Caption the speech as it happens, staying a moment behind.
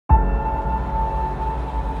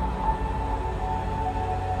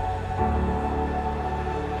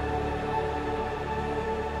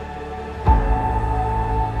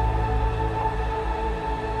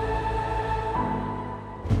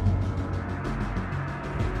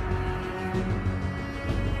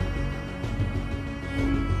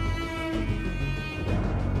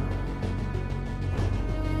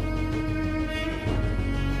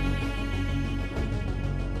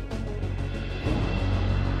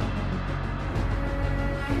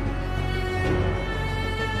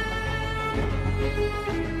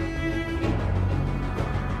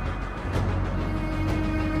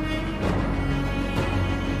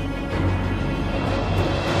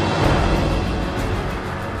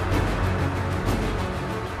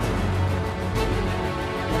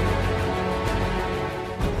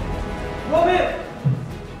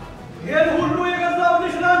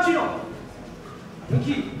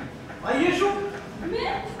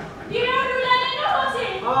ይሄው ለኔ ነው ሆሴ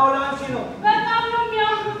አዎ ላንቺ ነው በጣም ነው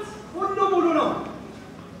የሚያምሩት ሁሉ ሙሉ ነው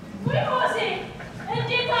ወይ ሆሴ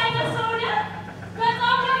እንዴት አይነት ሰው ነህ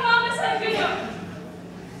በጣም ነው የማመሰግነው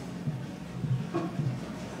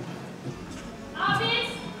አቤት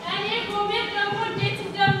እኔ ጎሜር ደግሞ እንዴት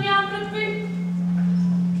እንደሚያምርብኝ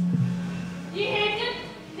ይሄ ግን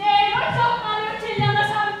ሌሎች አውቃሪዎችን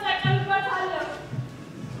ለመሳብ እጠቀምበታለሁ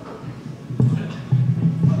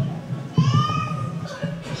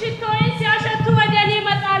ሽቶዬን ሲያሸቱ ወደ እኔ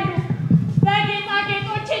ይመጣሉ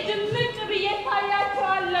በጌጣጌጦቼ ድምቅ ብዬ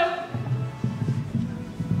ታያቸዋለሁ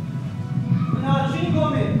ምን አልሽኝ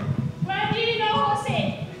ጎሜር ወዲህ ነው ሆሴ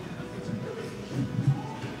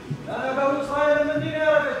ለነገሩ እስራኤልም እንዲህ ነው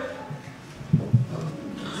ያደረገች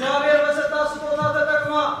እግዚአብሔር በሰጣት ስጦታ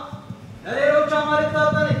ተጠቅማ ለሌሎች አማልክት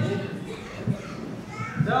አጠነች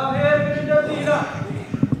እግዚአብሔር ግን እንደዚህ ይላል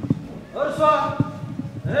እርሷ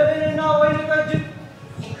እህልንና ወይን ጠጅን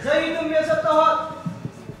ዘይትም የሰጠኋት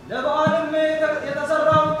ለበዓልም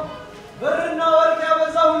የተሰራው ብርና ወርቅ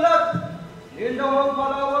ያበዛሁላት ይህ እንደሆንኩ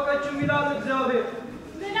አላወቀችም ይላል እግዚአብሔር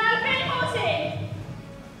ምን አልከኝ ሆሴ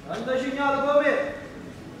ሰምተሽኛል ጎሜር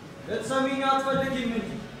ልትሰሚኝ አትፈልጊም እንጂ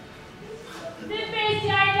ልቤ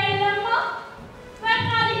እዚህ አይደለማ በቃ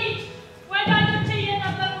ልሂድ ወዳጆቼ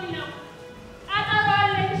እየጠበቁኝ ነው ቀጠሮ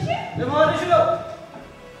አለኝ እሺ ልማድሽ ነው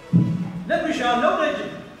ልብሽ ያለው ደጅ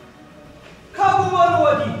ከጉበኑ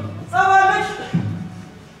ወዲህ ጸባለሽ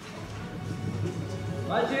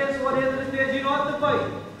መቼስ ወዴት ልትሄጂ ነው አትባይ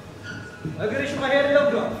እግርሽ መሄድ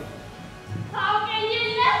ለምዷል ታውቀኝ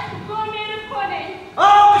የለ ጎሜር እኮ ነኝ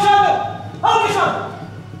አውቅሻለሁ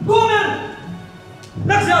ጎሜር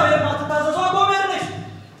ለእግዚአብሔር ማትታዘዟ ጎሜር ነሽ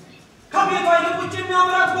ከቤቷ ይልቅ ውጭ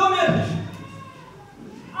የሚያምራት ጎሜር ነሽ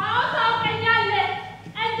አዎ ታውቀኛለህ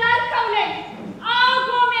እንዳልከው ነኝ አዎ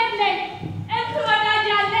ጎሜር ነኝ እርፍ ወዳጅ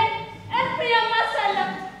አለኝ እርፍ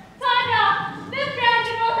የማሰለፍ ታዲያ ልቤ አንድ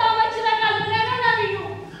ቦታ መች ይለቃል ብለህ ነው ነቢዩ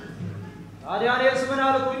ታዲያ እኔስ ምን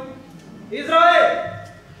አልኩኝ ኢዝራኤል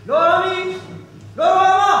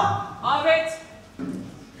ሎራማ አቤት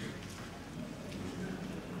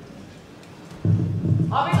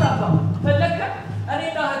አቤት አባ ፈለግከ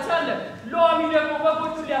እኔና እህቴ አለን ሎሚ ደግሞ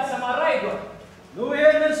በጎቹን ሊያሰማራ ሄዷል ኑ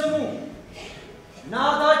ይሄንን ስሙ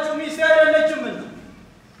እናታችሁ ሚስቴ አይደለችምና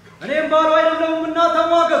እኔም ባሉ አይደለሁምና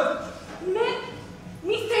ተሟገቱ ምን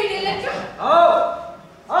ሚስቴ የሌለችም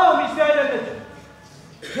አዎ ሚስቴ አይደለችም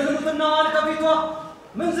ግልሙትናዋን ከፊቷ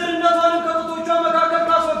ምንዝርነቷንም ከጡቶቿ መካከል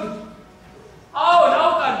ታስወግድ አዎን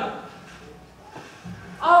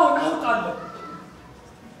አውቃለሁ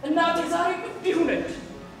እናቴ ዛሬ እንዲሁ ነች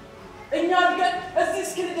እኛ አድገን እዚህ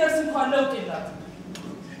እስክንደርስ እንኳን ለውጥ የላትም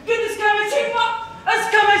ግን እስከ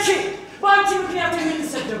መቼ በአንቺ ምክንያት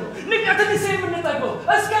የምንሰደበው ንቀትንስ የምንጠግበው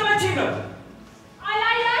እስከ መቼ ነው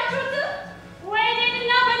አላያችሁትም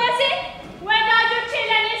ወይኔንና በለሴ ወዳጆቼ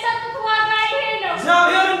ለእኔ የሰጡት ዋጋ ይሄ ነው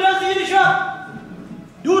እግዚአብሔር እንደዚህ ይልሻል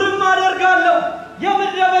ዱርም አደርጋለሁ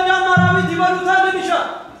የምድረ በዳም አራዊት ይበሉታል ይልሻል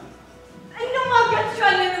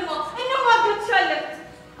እንሟገትሻለን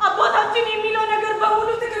አባታችን የሚለው ነገር በሙሉ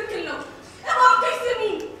ትክክል ነው እባክሽ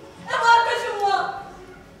ስሚኝ እባክሽማ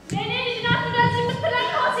የኔ ልጅ ናት እንደዚህ የምትለኝ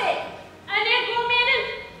ሆሴ እኔ ጎሜርን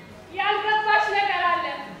ያልገባሽ ነገር አለ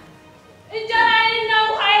እንጀራዬንና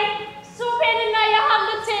ውሃዬን ሱፌንና የሀብ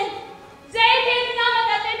ልብሴን ዘይቴንና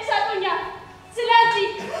መጠጤን ይሰጡኛል ስለዚህ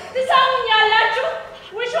ትሰሙኛላችሁ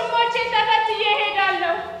ውሽሞቼን ተከትዬ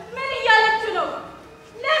እሄዳለሁ ምን እያለች ነው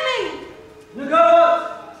ለምን ንገሯት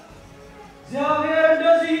እግዚአብሔር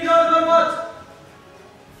እንደዚህ ይላል በሏት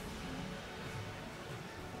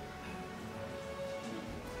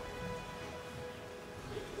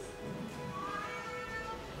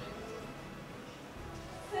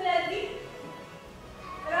ስለዚህ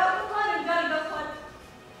ራቁቷን እንዳልገፋት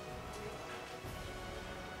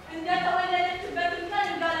እንደተወለደችበትም ቀን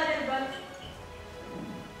እንዳላደርጋት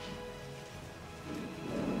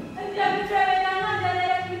እንደ ምድረ በዳና እንደ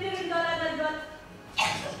ደረቅ ምድር እንዳላደርጋት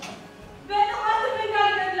በጥፋትም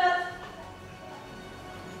እንዳልገድላት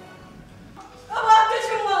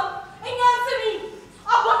እባክሽማ እኛን ስሚ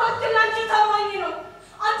አባታችን ለአንቺ ታማኝ ነው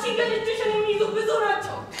አንቺ ግን እጅሽን የሚይዙ ብዙ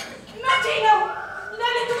ናቸው መቼ ነው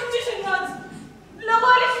ለልጆችሽ እናት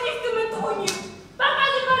ለባልሽ ሚስት የምትሆኚ በቃ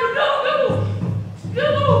ዝም በሉ ግቡ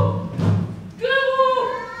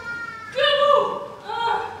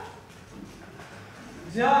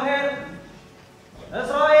እግዚአብሔር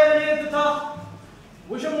እስራኤልን ትታ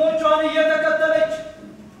ውሽሞቿን እየተከተለች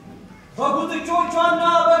በጉትቾቿና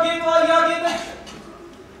በጌጧ እያጌጠች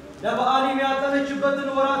ለበዓሊም ያጠነችበትን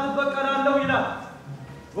ወራት እበቀላለሁ ይላል።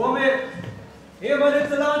 ጎሜር ይህ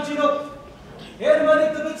መልእክት ለአንቺ ነው። ይህን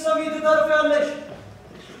መልእክት ብትሰሚ ትተርፊያለሽ።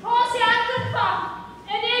 ሆሴ አትጥፋ።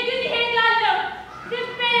 እኔ ግን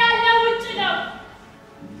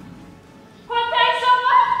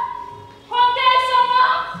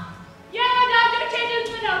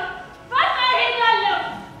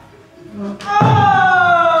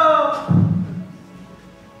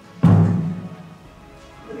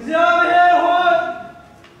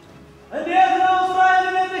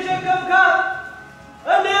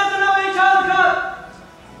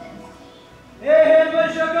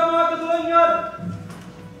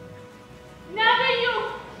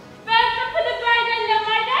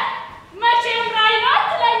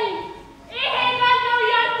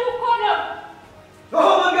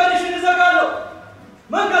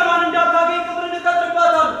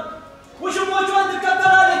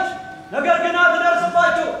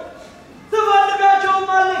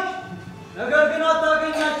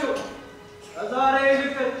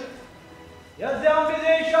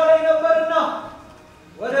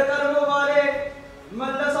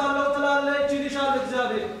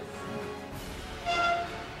አወዴ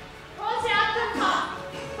ሆሴ አትንካ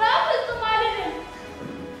በፍጹም አልልም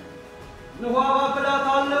ንዋ ባክላት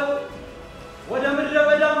አለው ወደ ምድረ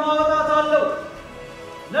በዳ ማውጣት አለው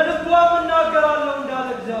ለልቧም እናገራለሁ እንዳለ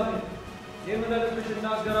እግዚአብሔር የምለልብሽ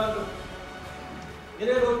እናገራለሁ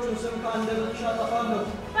የሌሎቹን ስም ከአንደበትሽ አጠፋለሁ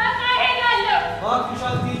በቃ እሄዳለሁ እባክሽ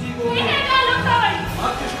አትሂጂ ጎሜ እሄዳለሁ ተወኝ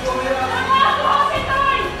እባክሽ ጎሜ እባክህ ሆሴ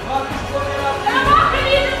ተወኝ እባክሽ ጎሜ እባክህ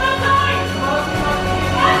ልሂድበት ተወኝ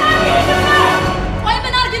ቆይ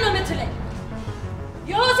ምን አድርጊ ነው የምትለኝ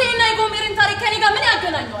የሆሴና የጎሜርን ታሪክ ከኔ ጋር ምን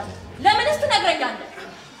ያገናኘዋል ለምንስ ትነግረኛለህ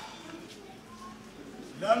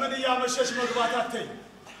ለምን እያመሸሽ መግባት አትይ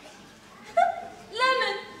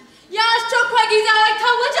ለምን የአስቸኳይ ጊዜ አዋጅ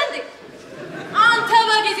ታወጀ እንዴ አንተ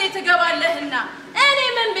በጊዜ ትገባለህና እኔ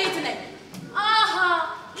ምን ቤት ነኝ አሃ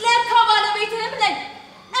ለካ ባለቤትህም ነኝ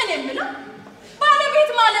እኔ የምለው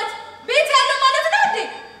ባለቤት ማለት ቤት ያለው ማለት ነው እንዴ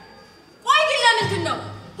ቆይ ግን ለምንድን ነው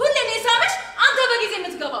ሁሌ እኔ ሳመሽ አንተ በጊዜ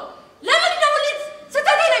የምትገባው ለምን ነው ሁሌ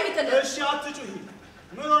ስተቴ ነው የሚጥልህ እሺ አትጩሂ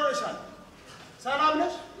ምን ሆነሻል ሰላም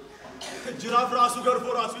ነሽ ጅራፍ ራሱ ገርፎ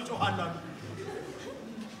ራሱ ይጮሃል አሉ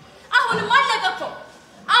አሁንም አለቀ እኮ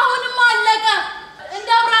አሁንም አለቀ እንደ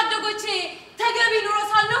አብሮ አደጎቼ ተገቢ ኑሮ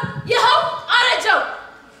ሳለው ይኸው አረጀው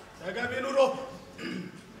ተገቢ ኑሮ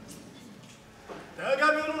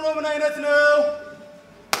ምን አይነት ነው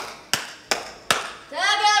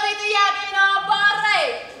ተገቢ ጥያቄ ነው አባራይ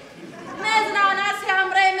መዝናናት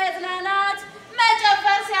ሲያምረኝ መዝናናት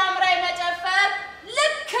መጨፈር ሲያምረኝ መጨፈር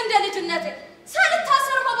ልክ እንደ ልጅነቴ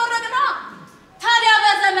ሳልታሰር መበረቅ ነው ታዲያ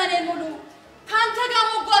በዘመኔ ሙሉ ካንተ ጋር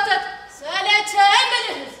መጓተት ሰለቸኝ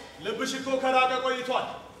ብልህስ ልብሽ እኮ ከራቀ ቆይቷል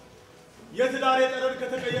የትዳሬ ጠረን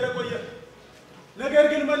ከተቀየረ ቆየ ነገር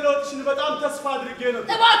ግን መለወጥሽን በጣም ተስፋ አድርጌ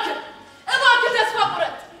ነበር እባክህ ተስፋ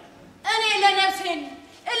ቁረጥ እኔ ለነፍሴን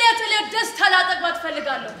እለት ደስታ ላጠግባት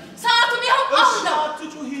እፈልጋለሁ ሰዓቱም ይኸው አሁን ነው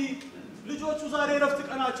አትጩሂ ልጆቹ ዛሬ ረፍት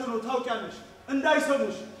ቀናቸው ነው ታውቂያለሽ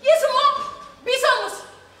እንዳይሰሙሽ ይስሙ ቢሰሙስ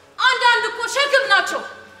አንዳንድ እኮ ሸክም ናቸው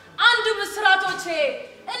አንድ ምስራቶቼ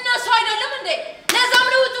እነሱ አይደለም እንዴ ለዛም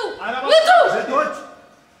ነው ውጡ ሴቶች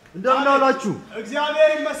እንደምን አላችሁ እግዚአብሔር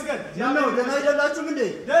ይመስገን ነው ደህና አይደላችሁም እንዴ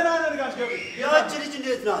ደህና ነን ጋሽ ገብሬ ያቺ ልጅ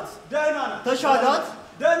እንዴት ናት ደህና ናት ተሻላት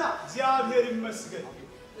ደህና እግዚአብሔር ይመስገን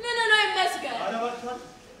ምን ነው ይመስገን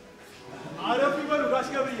አረፍ ይበሉ ጋሽ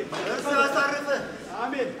ገብሬ እርሱ ያሳርፈ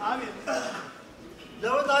አሜን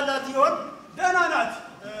ለውጥ አላት ይሆን ደህና ናት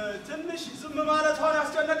ትንሽ ዝም ማለቷን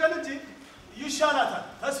ያስጨነቀን እንጂ ይሻላታል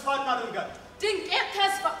ተስፋ እናደርጋለን ድንቄት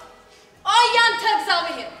ተስፋ አያንተ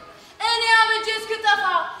እግዚአብሔር እኔ አበጀ እስክጠፋ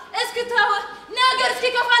እስክተውህ ነገር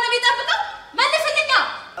እስኪከፋ ነው የሚጠብቀው መልስልኛ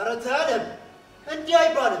ኧረ ተያለም እንዲህ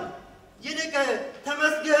አይባልም ይልቅ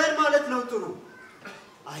ተመስገን ማለት ነው ጥሩ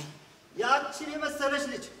አይ ያችን የመሰለች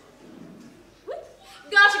ልጅ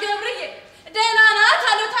ጋሽ ገብርዬ ደህና ናት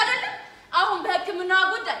አሉት አይደለ አሁን በሕክምና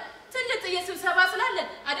ጉዳይ ትልቅ የስብሰባ ስላለን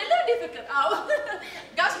አይደለ እንዴ ፍቅር አዎ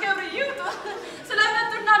ጋሽ ገብርዬ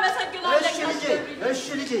ስለመጡና መሰግናለን እሺ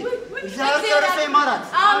ልጄ እግዚአብሔር ይማራት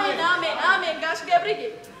አሜን ጋሽ ገብርዬ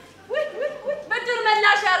ብድር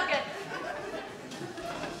መላሽ ያርገን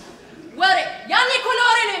ወሬ ያኔ እኮ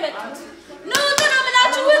ለወሬ ነው የመጡት ንውጡ ነው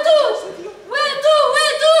የምላችሁ ውጡ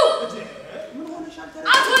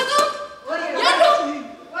አትወጡ ያሉ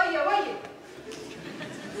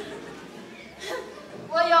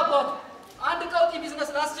ወይ አባቱ አንድ ቀውጢ ቢዝነስ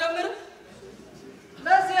ላስጀምር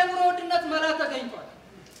ለዚህ የኑሮ ውድነት መላ ተገኝቷል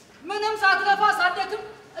ምንም ሳትለፋ ሳትደክም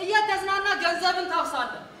እየተዝናና ገንዘብን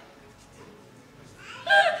ታፍሳለህ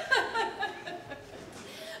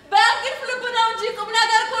በእንቅልፍ ልቡ ነው እንጂ ቁም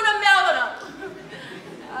ነገር እኮ ነው የሚያወራው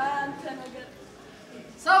አንተ ነገር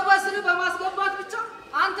ሰው በስር በማስገባት ብቻ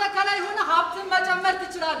አንተ ከላይ ሆነ ሀብትን መጨመር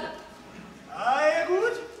ትችላለህ አይ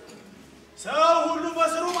ጉድ ሰው ሁሉ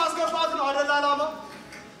በስሩ ማስገባት ነው አይደል አላማ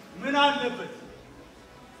ምን አለበት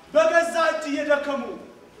በገዛ እጅ እየደከሙ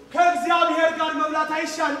ከእግዚአብሔር ጋር መብላት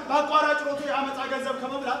አይሻል በአቋራጭ ሮቶ ያመጣ ገንዘብ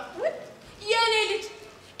ከመብላት የኔ ልጅ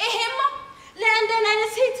ይሄማ ለእንደን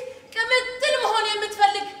አይነት ሴት ቅምጥል መሆን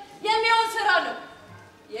የምትፈልግ የሚሆን ስራ ነው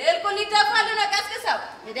የልቁን ሊደፋል ነው ቀስቅሰው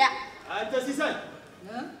ሄዳ አንተ ሲሳይ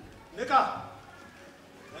ንቃ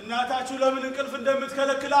እናታችሁ ለምን እንቅልፍ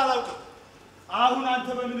እንደምትከለክል አላውቅም አሁን አንተ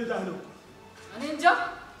በምን እዳህ ነው እኔ እንጃ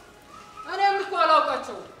እኔም እኮ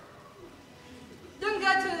አላውቃቸውም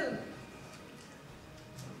ድንገት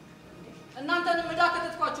እናንተንም እዳ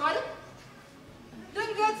ከተትኳችሁ አይደል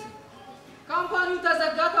ድንገት ካምፓኒው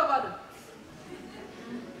ተዘጋ ተባለ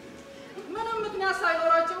ምንም ምክንያት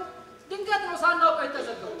ሳይኖራቸው ድንገት ነው ሳናውቀው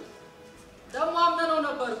የተዘጋው ደግሞ አምነነው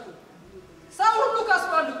ነበር እኮ ሰው ሁሉ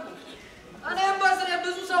ከስሯል እኮ እኔም በስሬ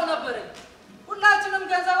ብዙ ሰው ነበረኝ ሁላችንም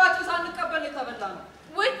ገንዘባችን ሳንቀበል የተበላ ነው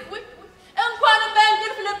እንኳንም በእንግዲህ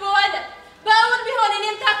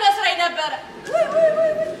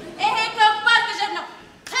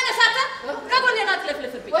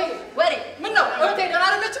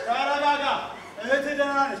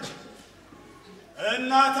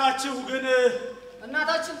እናታችሁ ግን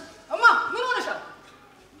እናታችን እማ ምን ሆነሻል?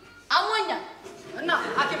 አሞኛል እና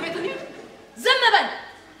ሐኪም ቤት እንሂድ። ዝም በል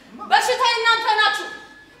በሽታ እናንተ ናችሁ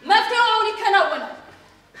መፍትሄው አሁን ይከናወናል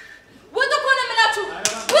ውጡ እኮ ነው የምላችሁ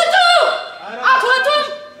ውጡ አትወጡም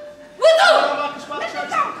ውጡ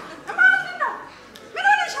ምን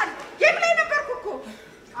ሆነሻል? ጌም ላይ ነበርኩ እኮ።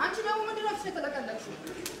 አንቺ ደግሞ ምንድን ነው የተለቀለቅሽው?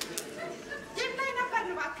 ጌም ላይ ነበር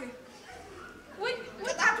እባክህ። ወይ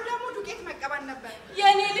ቅጣቱ ደግሞ ዱቄት መቀበል ነበር።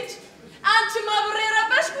 የኔ ልጅ አንቺ ማብሬ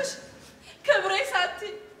ረበሽኩሽ ክብሬ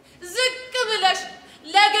ሳትይ ዝቅ ብለሽ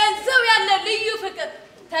ለገንዘብ ያለ ልዩ ፍቅር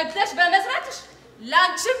ተግተሽ በመስራትሽ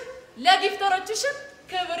ላንቺም ለጊፍተሮችሽም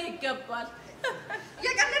ክብር ይገባል።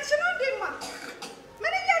 እየቀለድሽ ነው እንዴማ?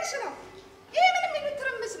 ምን እያልሽ ነው? ይሄ ምንም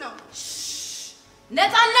የሚትርምስ ነው።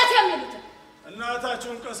 ነፃነት የሚሉት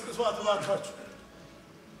እናታችሁን ቀስቅሷት እባካችሁ።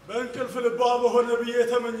 በእንቅልፍ ልቧ በሆነ ብዬ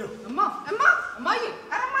ተመኘሁ። እማዬ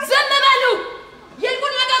ዝም በሉ።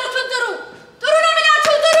 ይልቁን ነገሩትን ጥሩ ጥሩ ነው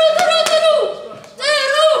የምላችሁ ጥሩ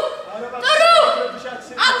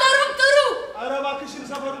አጠሩም ጥሩ ኧረ እባክሽን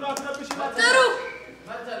ሰፈሩን አትረብሽኝ። ጥሩ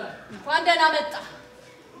መተናል እንኳን ደህና መጣ።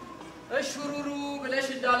 እሹሩሩ ብለሽ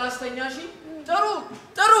እንዳላስተኛሽ ጥሩ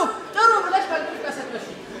ብለሽ በልብሽ ቀሰቀሽ።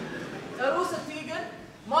 ጥሩ ስትይ ግን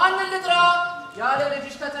ማንን ልጥራ ያለ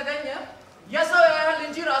ልጅሽ ከተገኘ የሰው ያህል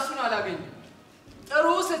እንጂ ራሱን አላገኘም። ጥሩ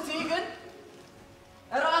ስትይ ግን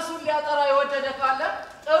ራሱን ሊያጠራ የወደደ ካለ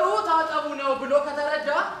ጥሩ ታጠቡ ነው ብሎ ከተረዳ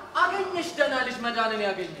አገኘሽ ደህና ልጅ መዳንን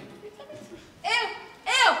ያገኘ።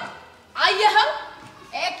 አየኸው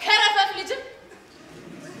ከረፈት ልጅም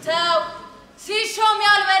ተው ሲሾም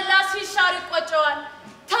ያልበላ ሲሻር ይቆጨዋል።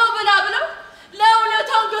 ተው ብላ ብለው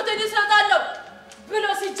ለእውነታው አንገትን ይሰጣለሁ ብሎ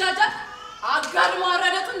ሲጃጃል አጋድሞ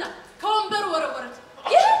አረገጡና ከወንበሩ ወረወረት።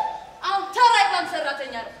 ይህ አሁን ተራ የባንክ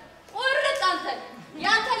ሰራተኛ ነው። ቁርጥ አንተን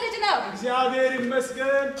ያንተ ልጅ ነው። እግዚአብሔር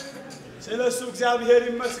ይመስገን፣ ስለሱ እግዚአብሔር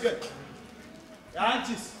ይመስገን።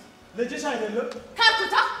 ያንቺስ ልጅሽ አይደለም?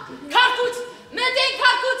 ካልኩት ምጤን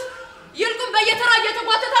ካልኩት። ይልቁን በየተራ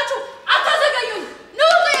እየተጓተታችሁ አታዘገዩኝ።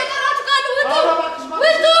 ንውጡ የቀራችሁ ካሉ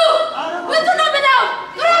ውጡ ነው ብለው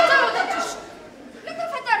ጥራቸውተችሽ ምን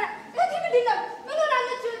ተፈጠረ? እህቴ ምንድን ነው? ምን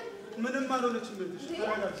ሆናለች? ምንም አልሆነችም። ልጅሽ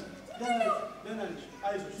ተረጋጊ፣ ደህና ነሽ፣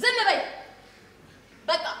 አይዞሽ። ዝም በይ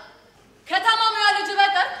በቃ። ከተማሙያ ልጅ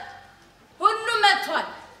በቀር ሁሉም መጥቷል።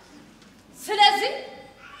 ስለዚህ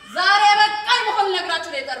ዛሬ በቃኝ መሆን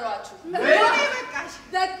ነግራችሁ ነው የጠራኋችሁ። በቃሽ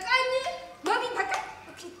በቃኝ ማሚ በቃኝ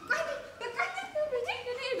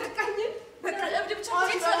እብድ ብቻ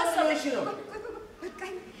ሰለሰለሽ ነው።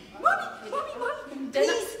 በቃኝ ማሚ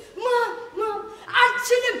ፕሊዝ ማም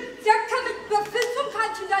አልችልም። ደከመኝ በፍጹም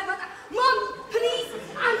ካንቺ እንዳልመጣ ማሚ ፕሊዝ።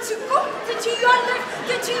 አንቺ እኮ ትችያለሽ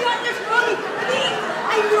ማሚ ፕሊዝ።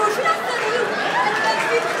 አይኖሽን አሰሪው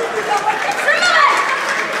እንደዚህ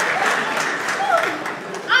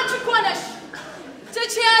አንቺ እኮ ነሽ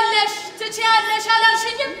ትችያለሽ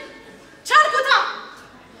አላልሽኝም? ቻልኩታ።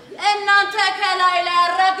 እናንተ ከላይ ላይ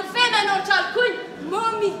አራግፌ መኖር ቻልኩኝ።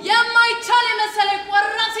 ማሚ የማይቻል የመሰለኝ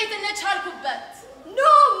ቆራጥ ሴትነት ቻልኩበት። ኖ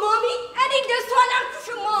ማሚ እኔ እንደሱ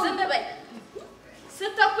አላልኩሽም። ዝም በይ።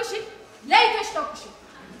 ስተኩሽ ለይተሽ ተኩሽ።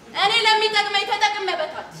 እኔ ለሚጠቅመኝ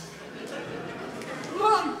ተጠቅሜበታል።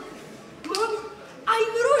 ማሚ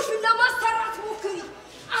አይምሮሽን ለማሰራት ሞክሪ።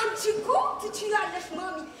 አንቺ እኮ ትችያለሽ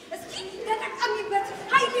ማሚ። እስኪ ተጠቀሚበት፣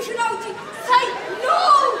 ኃይልሽን አውጪ። ሳይ ኖ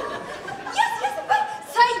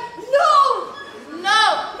ሳይ ኖ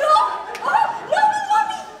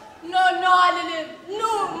ማሚ ኖ አልልም። ኖ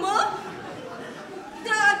ማም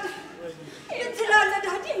ዳድ ትላለህ።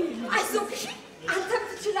 ዳዲ አይዞህ እሺ፣ አንተም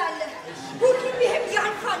ትችላለህ። ሁሉም ይሄም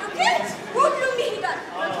ያልፋል። ኦኬ ሁሉም ይሄዳል።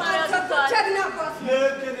 አንተ እኮ ጀግና አባት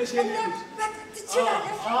ልክ ነሽ።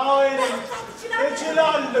 ትችላለህ። አዎ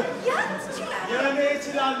እችላለሁ። የእኔ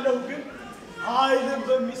እችላለሁ፣ ግን ኃይልን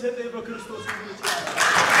በሚሰጠኝ በክርስቶስ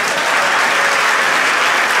እችላለሁ።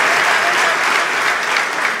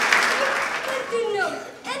 ምንድን ነው?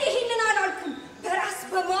 እኔ ይሄንን አላልኩም። በራስ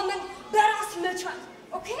በማመን በራስ መቻል።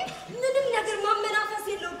 ኦኬ ምንም ነገር ማመናፈስ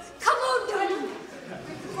የለውም። ከመወዳሉ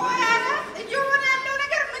ቆይ አለ እየሆነ ያለው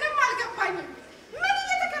ነገር ምንም አልገባኝም። ምን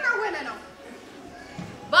እየተከናወነ ነው?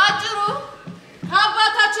 ባጭሩ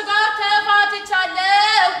ከአባታችሁ ጋር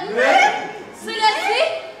ተፋትቻለሁ። ስለዚህ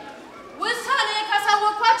ውሳኔ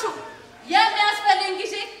ካሳወቅኳችሁ የሚያስፈልኝ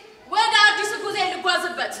ጊዜ ወደ አዲስ ጉዞ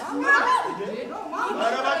ልጓዝበት።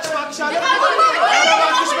 ኧረ እባክሽ፣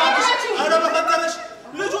 ኧረ በፈጠረሽ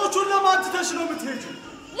ልጆቹን ለማን ትተሽ ነው የምትሄጂው?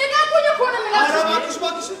 ልቀቁኝ እኮ ነው ኧረ የምላችሁ።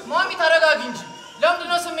 እባክሽ። ማሚ ተረጋጊ እንጂ ለምንድን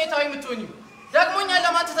ነው ስሜታዊ የምትሆኚው? ደግሞ እኛን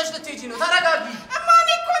ለማን ትተሽ ልትሄጂ ነው? ተረጋጊ። እማኔ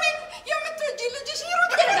እኮ ነኝ የምትወጂ ልጅሽ ይሩጥ።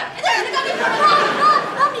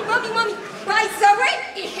 ማሚ ባይ ዘ ወይ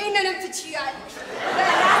ይሄንንም ትችያለሽ።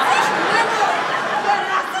 በራስሽ መኖር፣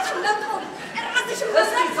 በራስሽ መቆም፣ ራስሽ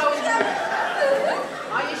መስራት።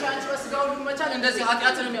 አየሽ አንቺ በስጋ ሁሉ መቻል እንደዚህ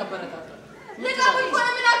ኃጢአትንም ያበረታታል። ልቀቁኝ እኮ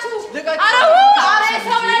ነው የምላችሁ። አረው ኧረ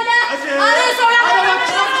ሰው ያለ ኧረ ሰው ያለ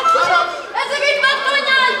እዚህ ቤት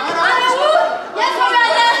መጥቶኛል። አረው የሰው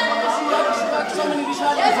ያለ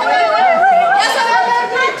የሰው ያለ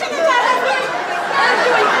አንቺን ታረፊ አንቺ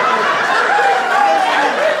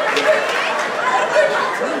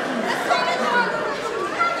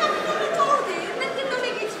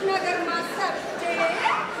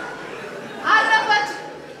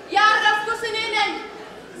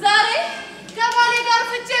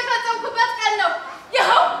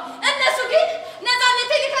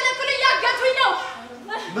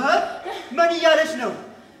ምን እያለች ነው?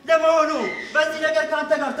 ለመሆኑ በዚህ ነገር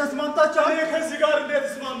ካንተ ጋር ተስማምታችሁ? እኔ ከዚህ ጋር እንዴት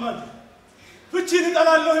እስማማለሁ? ፍቺን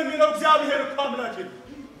እጠላለሁ የሚለው እግዚአብሔር እኮ አምላኬ ነው።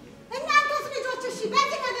 እናንተስ ልጆች እሺ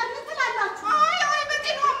በዚህ ነገር ምን ትላላችሁ? አይ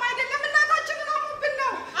በዚህ ነው አይደለም እናታችንን አሙብን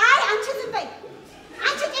ነው። አይ አንቺ ዝም በይ።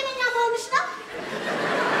 አንቺ ጤነኛ መሆንሽ ነው?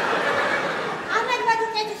 አመድ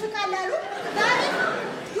በዱቄት ይስቃል አሉ። ዛሬ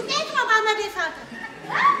ዱቄት ነው በአመድ የሳተ።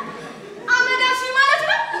 አመዳሺ ማለት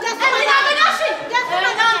ነው? እንዴት አመዳሺ?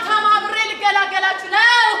 እናንተ ማብሬ ልገላገላችሁ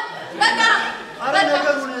ነው። በቃ አረ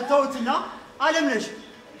ነገሩን ተውትና አለምነሽ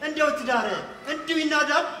እንደው ትዳር እንዲሁ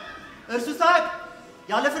ይናዳል። እርሱ ሳቅ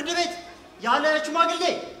ያለ ፍርድ ቤት ያለ ሽማግሌ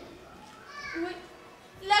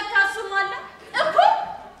ለካ እሱም አለ እኮ።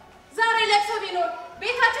 ዛሬ ለቅሶ ቢኖር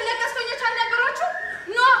ቤታችን ለቀስተኞች አልነበራችሁ?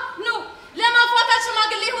 ኖ ለማፋታት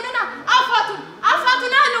ሽማግሌ ይሁንና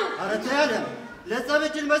አፋቱን አሉ። አረ ተይ አለም፣ ለጸብ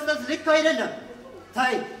እድል መስጠት ልክ አይደለም።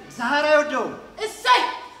 ታይ ዛህራ አይወደውም። እሰይ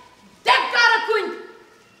ደግ አደረኩኝ።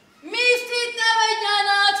 ሚስት ጠበኛ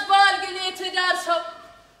ናት፣ ባል ግን የትዳር ሰው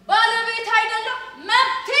ባለቤት አይደለም።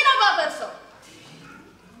 መብቴ ነው ባፈርሰው።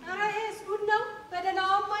 ኧረ ይሄስ ጉድ ነው።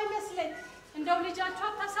 በደህናውም አይመስለኝ። እንደው ልጃችሁ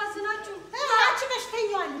አታሳዝናችሁ? አንቺ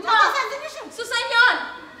በሽተኛዋን አታሳዝንሽም? ሱሰኛዋን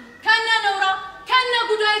ከነ ነውራ ከነ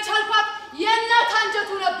ጉዳ የቻልኳት የእናት አንጀት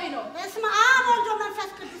ሆነብኝ ነው። በስመ አብ ወወልድ ወመንፈስ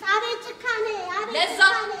ቅዱስ። አቤት ጭካኔ! ለዛ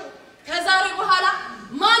ከዛሬ በኋላ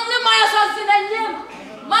ማንም አያሳዝነኝም።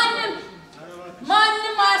 ማንም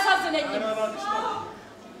አያሳዝነኝም።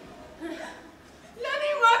 ለኔ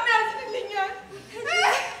ማን ያዝንልኛል?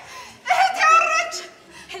 እህቴ አወራች።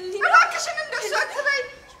 እባክሽን እንደሱ አትበይ።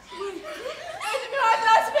 እድሜዋን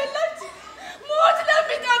ላስበላች ሞት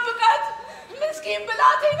ለሚጠብቃት ምስኪን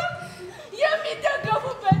ብላቴና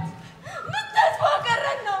የሚደገፉበት ምን ተስፋ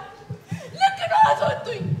ቀረና? ልክ ነው።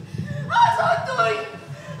 አስወጡኝ።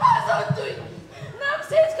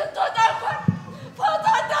 ነፍሴ እስክትወጣ እንኳን ፋታ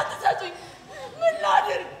እንዳትሰጡኝ። ምን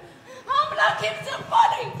ላድርግ? አምላኬም ዝም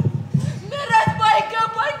አለኝ። ምሕረት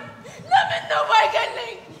ባይገባኝ ለምን ነው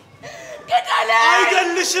ባይገለኝ? ገደለኝ።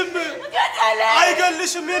 አይገልሽም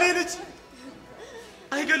የኔ ልጅ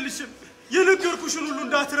አይገልሽም። የነገርኩሽን ሁሉ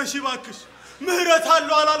እንዳትረሺ እባክሽ። ምህረት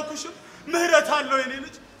አለው አላልኩሽም? ምህረት አለው የኔ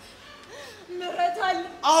ልጅ። ምሕረት አለ?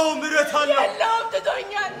 አዎ ምህረት አለው። የለውም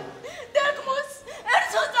ትቶኛል። ደግሞስ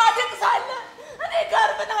እርሱ ጻድቅ ሳለ እኔ ጋር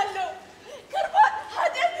ምን አለው? ቅርባት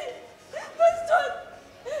ኃጢአቴ በዝቷል።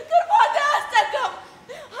 ቅርባት አያስጠጋም።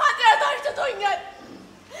 ኃጢአት አሽትቶኛል።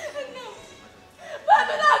 እና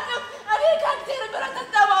በምን አቅም እኔ ከእግዚአብሔር ምሕረት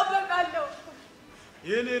እጠባበቃለሁ?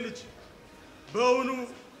 የኔ ልጅ በእውኑ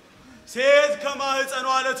ሴት ከማህፀኗ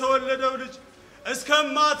ለተወለደው ልጅ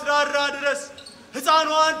እስከማትራራ ድረስ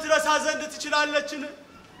ሕፃኗን ትረሳ ዘንድ ትችላለችን?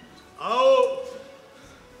 አዎ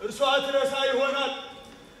እርሷ ትረሳ ይሆናል፣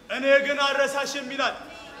 እኔ ግን አልረሳሽም ይላል።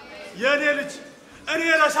 የኔ ልጅ እኔ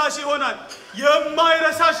ረሳሽ ይሆናል፣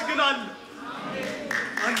 የማይረሳሽ ግን አለ።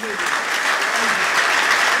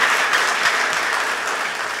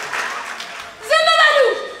 ዝም በሉ!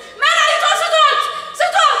 መድኃኒቷ ስጧት!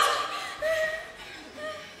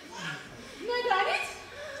 መድኃኒት?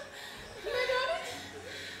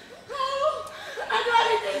 አዎ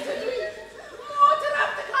መድኃኒት ስጡኝ። ሞት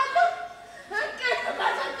እረፍት ካለው እንቅልፍ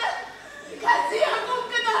ከሰጠ ከዚህ የቁም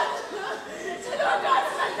ቅጣት ስለወጋ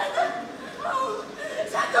ተሰለጠ።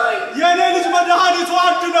 ስጡኝ። የኔ ልጅ መድኃኒቱ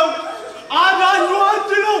አንድ ነው፣ አዳኙ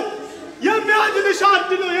አንድ ነው፣ የሚያድንሽ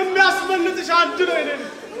አንድ ነው፣ የሚያስመልጥሽ አንድ ነው። የኔ ልጅ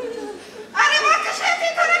ኧረ እባክሽ እህቴ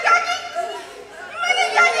ተረጋጊ። ምን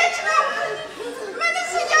እያየች ነው?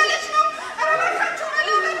 ምንስ እያለች ነው? ኧረ እባካችሁ በሉ።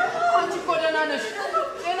 አንቺ እኮ ደህና ነሽ፣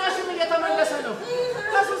 ጤናሽም እየተመለሰ ነው፣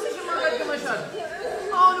 ከሱስሽም አገግመሻል።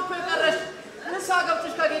 አሁን እኮ የቀረሽ ንስሐ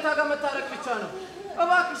ገብተሽ ከጌታ ጋር መታረቅ ብቻ ነው።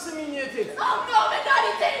 እባክሽ ስሚኝ እህቴ። አምጣው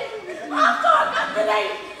መድኃኒቴ፣ አምጣው አቀብለኝ።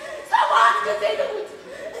 7 ጊዜ ልሙት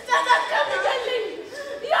ጸጸት ከሚገለኝ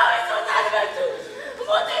ያው ይዞታል በቱ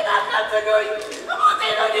ሞቴን አቀብሉኝ።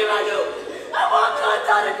 ሞቴን ወዲህ በሉ። እባክህ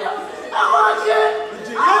አታርገው፣ እባክህ።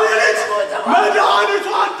 የኔ ልጅ መድኃኒቱ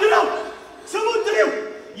አንድ ነው። ስሙን ጥሪው።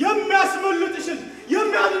 የሚያስመልጥሽን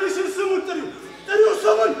የሚያድንሽን ስሙን ጥሪው። ጥሪው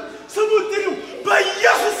ስሙን ጥሪው።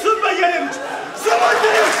 በኢየሱስ ስም በየኔ ልጅ ስሙን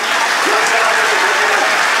ጥሪው።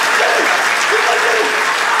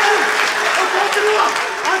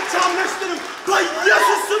 አንቺ አምነሽ ጥሪው።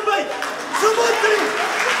 በኢየሱስ ስም በይ ስሙን ጥሪው።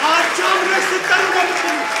 አንቺ አምነሽ ስትጠሪው ነው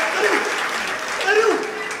የምትጥሪው። ጥሪው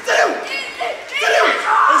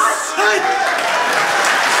እሰይ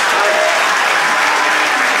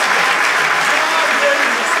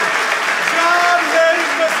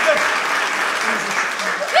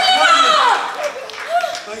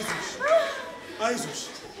አይዞሽ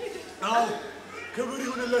አዎ ክብር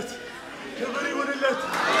ይሁንለት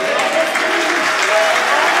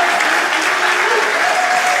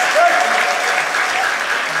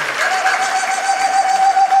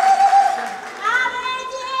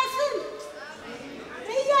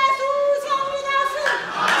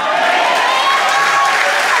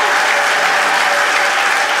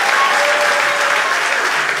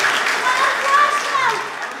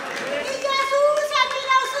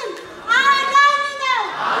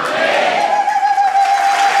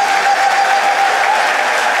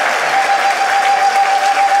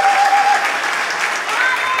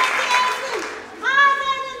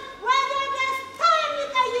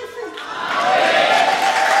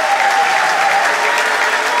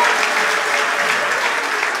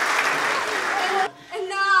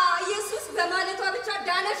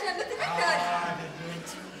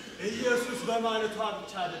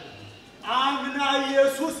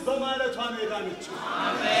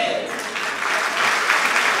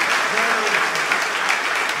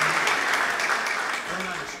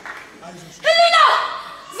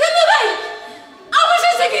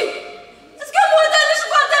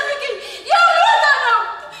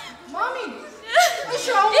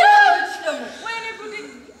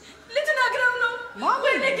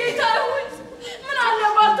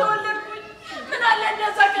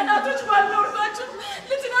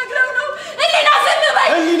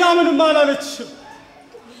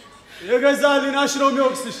ሊናሽ ነው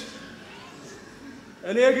የሚወቅስሽ።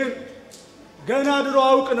 እኔ ግን ገና ድሮ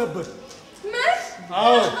አውቅ ነበር። ምን?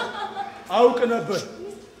 አዎ አውቅ ነበር።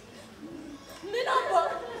 ምን አባ?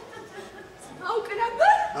 አውቅ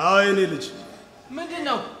ነበር? አዎ የኔ ልጅ።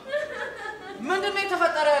 ምንድነው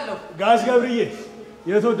የተፈጠረ ያለው? ጋሽ ገብርዬ፣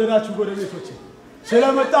 የተወደዳችሁ ጎረቤቶቼ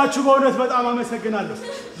ስለመጣችሁ በእውነት በጣም አመሰግናለሁ።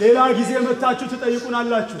 ሌላ ጊዜ መጣችሁ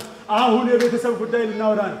ትጠይቁናላችሁ። አሁን የቤተሰብ ጉዳይ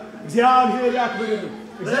ልናወራ ነው። እግዚአብሔር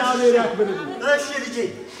ያክብርልን። እሺ ልጄ፣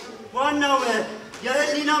 ዋናው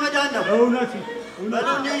የህሊና መዳን ነው። እውነት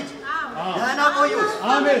በሉልኝ። ደህና ቆዩ።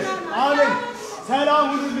 አሜን። ሰላም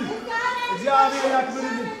ሁኑልኝ። እግዚአብሔር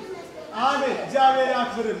ያክብርልን። አሜን። እግዚአብሔር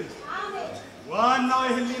ያክብርልን። ዋናው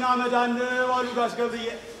የህሊና መዳን ነው አሉ ጋሽ ገብርዬ።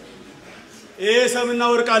 ይሄ ሰምና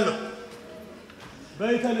ወርቃለሁ።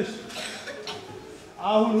 በይ ተነሽ።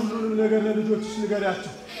 አሁን ሁሉንም ነገር ለልጆችሽ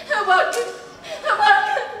ንገሪያቸው። እባክህ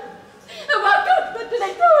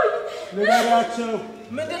በድለኝ ተወኝ። ንገሪያቸው።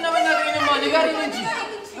 ምንድነው የምናገኝማ? ንገሪኝ እንጂ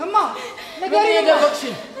እማ ንገሪኝ።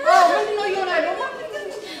 የደበቅሽን ምንድነው እየሆነ ያለው?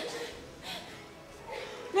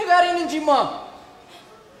 ንገሪኝ እንጂማ።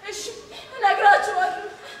 እሺ እነግራችኋለሁ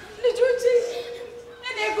ልጆቼ።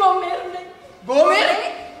 እኔ ጎሜር ነኝ። ጎሜር?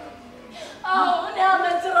 አዎ እኔ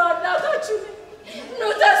አመንዝራው እናታችሁ ነኝ።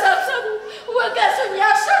 ኑ ተሰብሰቡ፣ ወቀሱኝ፣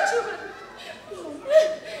 ያሻችሁ።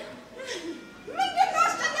 ምንድነው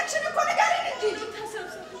አስጨነቅሽን እኮ ንገሪኝ እንጂ።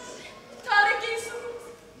 ተሰብሰቡ፣ ታሪክ ይስሙት።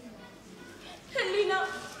 ህሊና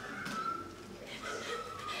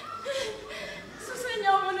ሱሰኛ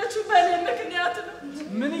ሆነችው በእኔ ምክንያት ነው።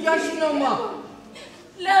 ምን እያልሽኝ ነውማ?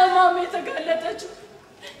 ለህማም የተጋለጠችው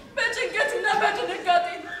በጭንቀትና በድንጋጤ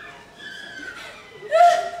ነው።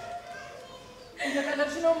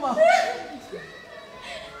 እየቀለድሽ ነውማ?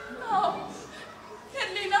 አዎ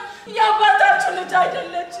ህሊና የአባታችሁ ልጅ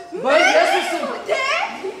አይደለችም። በኢየሱስ ስም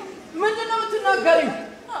ምንድነው የምትናገሪው?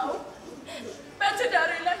 አዎ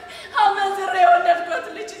በትዳሬ ላይ አመንዝሬ የወለድኳት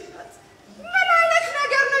ልጅ ናት። ምን አይነት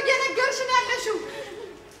ነገር ነው እየነገርሽን ያለሽው?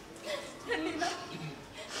 ህሊና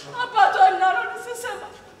አባቷና ሮን ስሰማ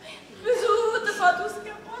ብዙ ጥፋት ውስጥ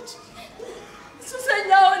ገባች።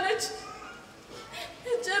 ሱሰኛ ሆነች።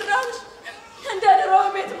 ጭራሽ እንደ ድሮ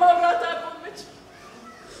ቤት ማውራት አቆመች።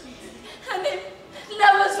 እኔ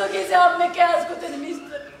ለብዙ ጊዜ አምቄ ያዝኩትን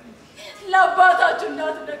ሚስጥር ለአባታችሁ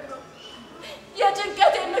እንዳትነግረው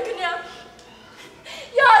የጭንቀቴ ምክንያት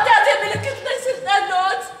የኃጢአቴ ምልክት ነች ስል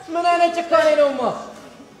ጠላኋት። ምን አይነት ጭካኔ ነውማ?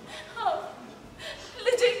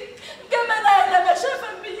 ልጄ ገመናዬን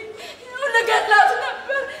ለመሸፈን ብዬ ልገድላት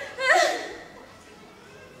ነበር።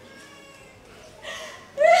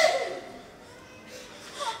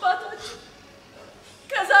 አባታችሁ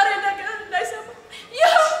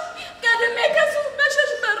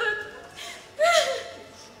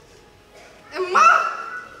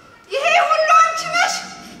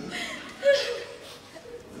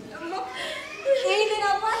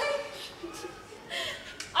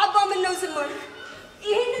ስማኝ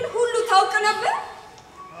ይህንን ሁሉ ታውቅ ነበር?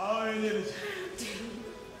 አዎ የኔ ልጅ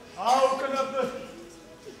አውቅ ነበር።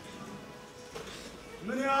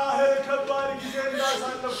 ምን ያህል ከባድ ጊዜ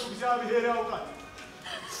እንዳሳለፍኩ እግዚአብሔር ያውቃል።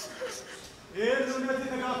 ይህን እውነት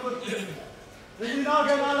የተካፈልኩት እንዲና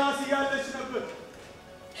ገና ራስ እያለች ነበር።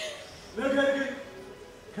 ነገር ግን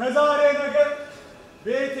ከዛሬ ነገር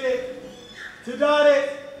ቤቴ፣ ትዳሬ፣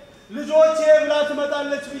 ልጆቼ ብላ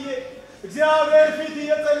ትመጣለች ብዬ እግዚአብሔር ፊት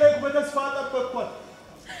እየጸለይኩ በተስፋ ጠበቅኳት።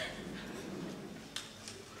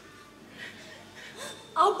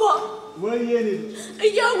 አባ ወየኔ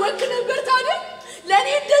እያወቅህ ነበር ታዲያ ለእኔ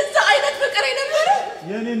እንደዛ አይነት ፍቅር የነበረ?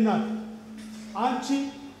 የኔ እናት አንቺ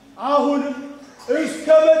አሁንም እስከ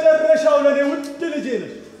መጨረሻው ለኔ ውድ ልጄ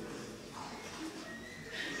ነሽ።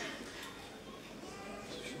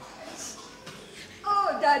 ኦ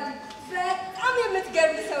ዳዲ በጣም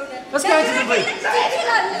የምትገርም ሰው ነህ። እስኪ አንቺ ዝም በይ።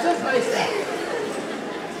 ዝም በይ።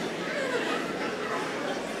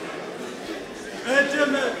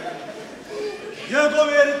 ቅድም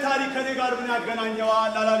የጎሜርን ታሪክ ከኔ ጋር ምን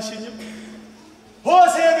ያገናኘዋል አላልሽኝም?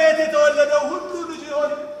 ሆሴ ቤት የተወለደው ሁሉ ልጅ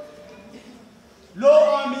ይሆን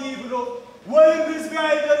ሎአሚ ብሎ ወይም ሕዝቤ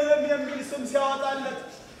አይደለም የሚል ስም ሲያወጣለት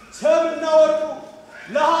ሰምና ወርቁ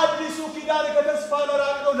ለሐዲሱ ኪዳን ከተስፋ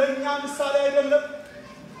ለራቅነው ለእኛ ምሳሌ አይደለም?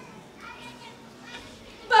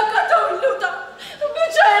 በቃ ተውን ልውጣ፣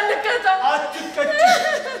 ብቻዬን ልቀጣ። አትቀጭም፣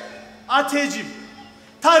 አትሄጂም።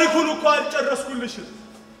 ታሪኩን እኮ አልጨረስኩልሽም።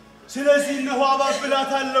 ስለዚህ እነሆ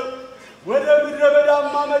አባብላታለሁ፣ ወደ ምድረ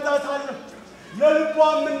በዳም አመጣታለሁ፣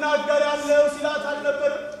 ለልቧም እናገራለሁ ሲላት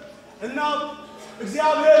አልነበረም? እና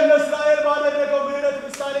እግዚአብሔር ለእስራኤል ባደረገው ምሕረት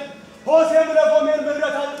ምሳሌ ሆሴም ለጎሜር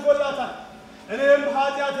ምሕረት አድርጎላታል። እኔም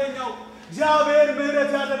ኃጢአተኛው እግዚአብሔር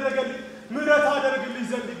ምሕረት ያደረገልኝ ምሕረት አደርግልኝ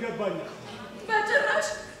ዘንድ ይገባኛል።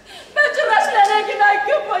 በጭራሽ ለእኔ ግን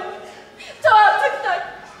አይገባኝም። ተው አትቅጣኝ።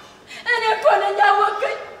 እኔ እኮ ነኝ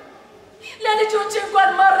ያወቀኝ። ለልጆቼ እንኳን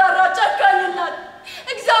ማራራ ጨካኝ እናት።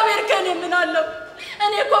 እግዚአብሔር ከእኔ ምን አለው?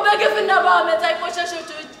 እኔ እኮ በግፍና በአመፃ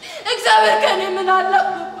የቆሸሸችው እጅ እግዚአብሔር ከእኔ ምን አለው?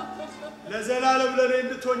 ለዘላለም ለእኔ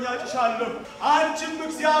እንድትሆኝ አጭሻለሁ። አንቺም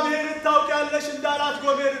እግዚአብሔርን ታውቂያለሽ እንዳላት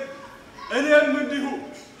ጎሜር እኔም እንዲሁ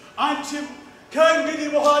አንቺም ከእንግዲህ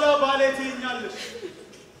በኋላ ባሌ ትይኛለሽ።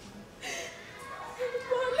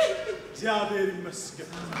 እግዚአብሔር ይመስገን።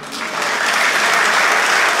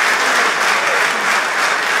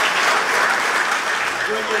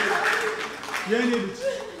 የኔ ልጅ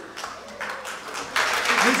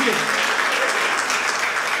ልጄ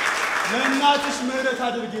ለእናትሽ ምሕረት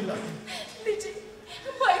አድርጊላት። ልጄ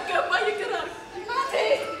ባይገባ ይቅር አልኩ። እናቴ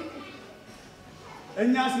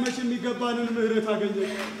እኛስ መቼ የሚገባንን ምሕረት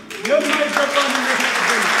አገኘን? የማይገባንን ምሕረት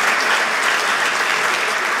አገኘን።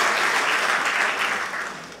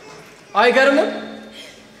 አይገርምም?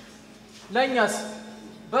 ለእኛስ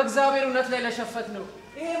በእግዚአብሔር እውነት ላይ ለሸፈት ነው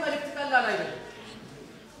ይሄ መልእክት ቀላል አይደለም።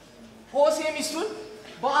 ሆሴ ሚስቱን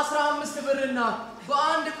በ15 ብርና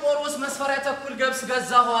በአንድ ቆሮስ መስፈሪያ ተኩል ገብስ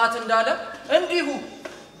ገዛኋት እንዳለ እንዲሁ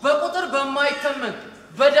በቁጥር በማይተመን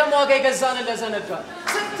በደም ዋጋ የገዛንን ለዘነጋ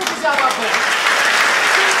ስንት ጊዜ አባበረ፣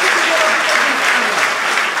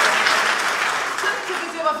 ስንት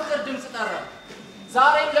ጊዜ በፍቅር ድምፅ ጠራ።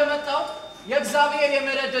 ዛሬም ለመጣው የእግዚአብሔር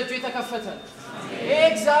የምሕረት ደጁ የተከፈተ ነው። ይሄ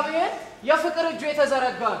እግዚአብሔር የፍቅር እጁ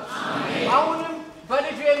የተዘረጋ ነው። አሁንም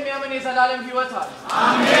በልጁ የሚያምን የዘላለም ሕይወት አለ።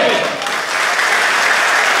 አሜን።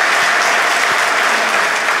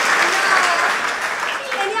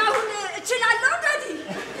 እኔ አሁን እችላለሁ ዳዲ?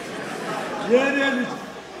 የኔ ልጅ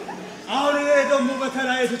አሁን እኔ ደግሞ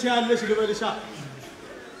በተራዬ ትችያለሽ ልበልሻ?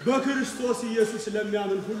 በክርስቶስ ኢየሱስ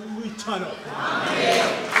ለሚያምን ሁሉ ይቻላል።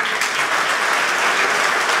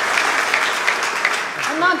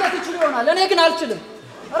 እናንተ ትችሉ ይሆናል፣ እኔ ግን አልችልም።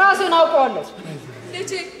 ራሴን አውቀዋለሁ።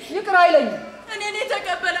 ልጄ ይቅር አይለኝም። እኔን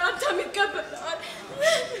የተቀበለ አንተም ይቀበላል።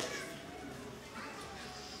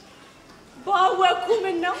 ባወቅኩም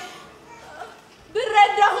ነው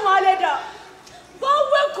ብረዳህ ማለዳ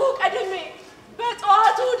ባወቅኩ ቀድሜ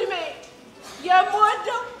በጠዋቱ ዕድሜ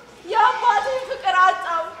የምወደው የአባቴን ፍቅር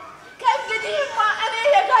አጣው። ከእንግዲህማ እኔ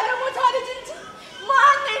የጋለሞታ ልጅ እንጂ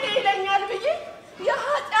ማን እኔ ይለኛል ብዬ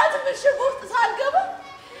የኃጢአት ምሽግ ውስጥ ሳልገባ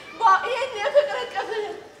ይህን የፍቅር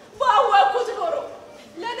እቅፍህን ባወቅኩት ኖሮ።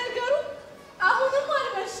 ለነገሩ አሁንም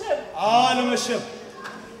አልመሸም።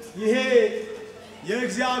 ይሄ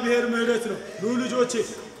የእግዚአብሔር ምሕረት ነው። ኑ ልጆቼ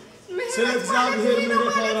ስለ እግዚአብሔር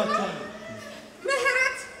ምሕረት አወራችኋለሁ።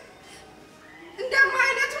 ምሕረት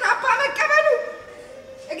እንደማይነቱን አባ መቀበሉ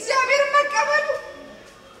እግዚአብሔር መቀበሉ።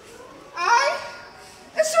 አይ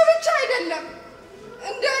እሱ ብቻ አይደለም፣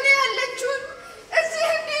 እንደኔ ያለችውን እዚህ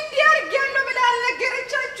እንዲህ አድርጌያለሁ ብላ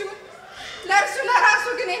አልነገረቻችሁም። ለእርሱ ለራሱ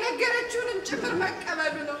ግን የነገረችውንም ጭምር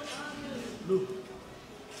መቀበሉ ነው።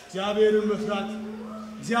 እግዚአብሔርን መፍራት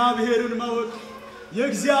እግዚአብሔርን ማወቅ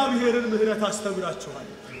የእግዚአብሔርን ምሕረት አስተምራችኋል።